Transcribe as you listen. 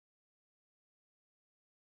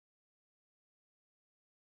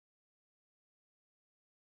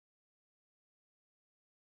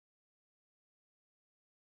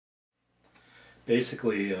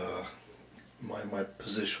Basically, my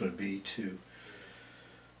position would be to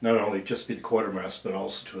not only just be the quartermaster, but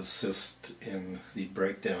also to assist in the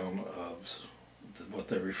breakdown of what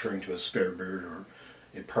they're referring to as spare bird or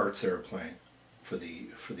a parts airplane for the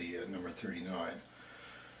number 39.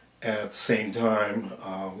 And at the same time,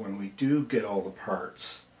 when we do get all the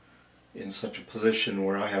parts in such a position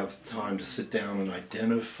where I have time to sit down and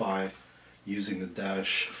identify using the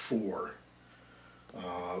dash 4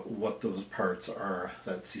 what those parts are,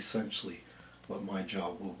 that's essentially what my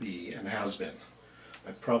job will be and has been.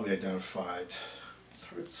 I've probably identified, it's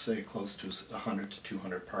hard to say, close to 100 to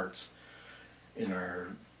 200 parts in our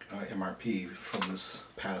MRP from this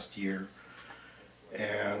past year.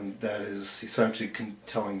 And that is essentially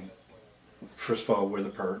telling, first of all, where the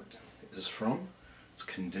part is from, its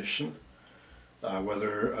condition,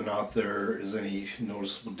 whether or not there is any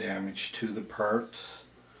noticeable damage to the part,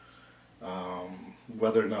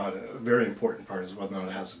 whether or not, a very important part is whether or not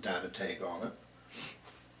it has a data tag on it,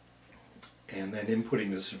 and then inputting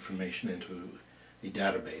this information into a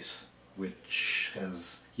database, which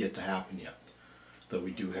has yet to happen yet, though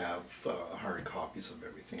we do have hard copies of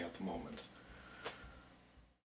everything at the moment.